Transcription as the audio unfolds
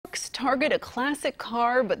Crooks target a classic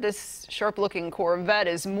car, but this sharp-looking Corvette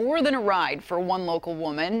is more than a ride for one local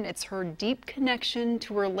woman. It's her deep connection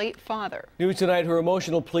to her late father. News tonight, her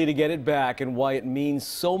emotional plea to get it back and why it means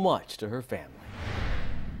so much to her family.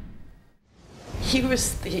 He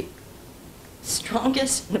was the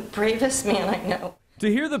strongest and the bravest man I know.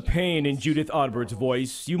 To hear the pain in Judith Odbert's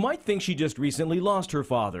voice, you might think she just recently lost her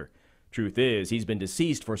father. Truth is, he's been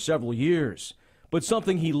deceased for several years. But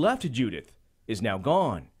something he left Judith is now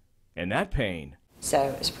gone. And that pain, So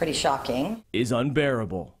it was pretty shocking. is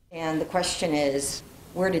unbearable. And the question is,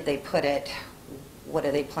 where did they put it? What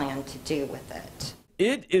do they plan to do with it?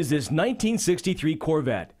 It is this 1963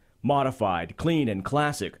 Corvette, modified, clean and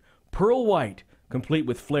classic, pearl white, complete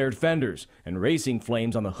with flared fenders and racing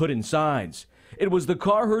flames on the hood and sides. It was the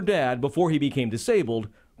car her dad, before he became disabled,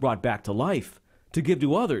 brought back to life to give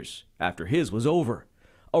to others after his was over.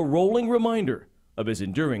 A rolling reminder of his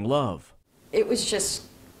enduring love. It was just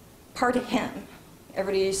part of him.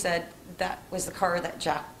 Everybody said that was the car that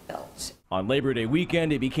Jack built. On Labor Day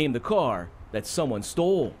weekend, it became the car that someone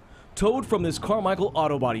stole, towed from this Carmichael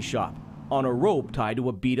auto body shop on a rope tied to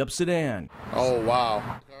a beat-up sedan. Oh,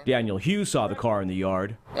 wow. Daniel Hughes saw the car in the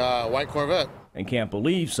yard White Corvette. and can't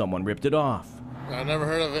believe someone ripped it off. I never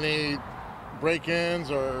heard of any break-ins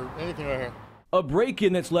or anything right here. A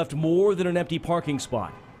break-in that's left more than an empty parking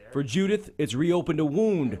spot. For Judith, it's reopened a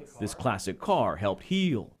wound this classic car helped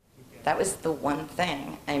heal. That was the one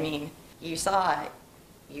thing. I mean, you saw it,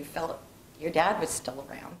 you felt your dad was still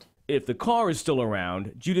around. If the car is still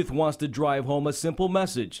around, Judith wants to drive home a simple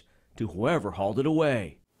message to whoever hauled it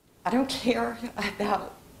away. I don't care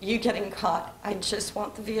about you getting caught. I just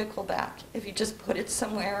want the vehicle back. If you just put it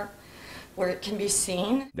somewhere where it can be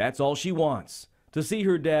seen. That's all she wants, to see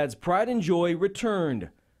her dad's pride and joy returned.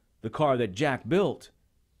 The car that Jack built,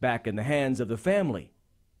 back in the hands of the family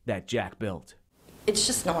that Jack built. It's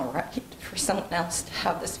just not right for someone else to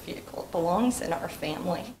have this vehicle. It belongs in our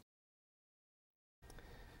family.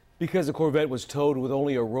 Because the Corvette was towed with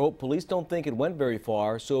only a rope, police don't think it went very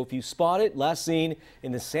far. So if you spot it, last seen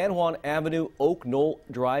in the San Juan Avenue, Oak Knoll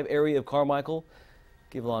Drive area of Carmichael,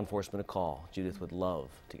 give law enforcement a call. Judith would love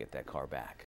to get that car back.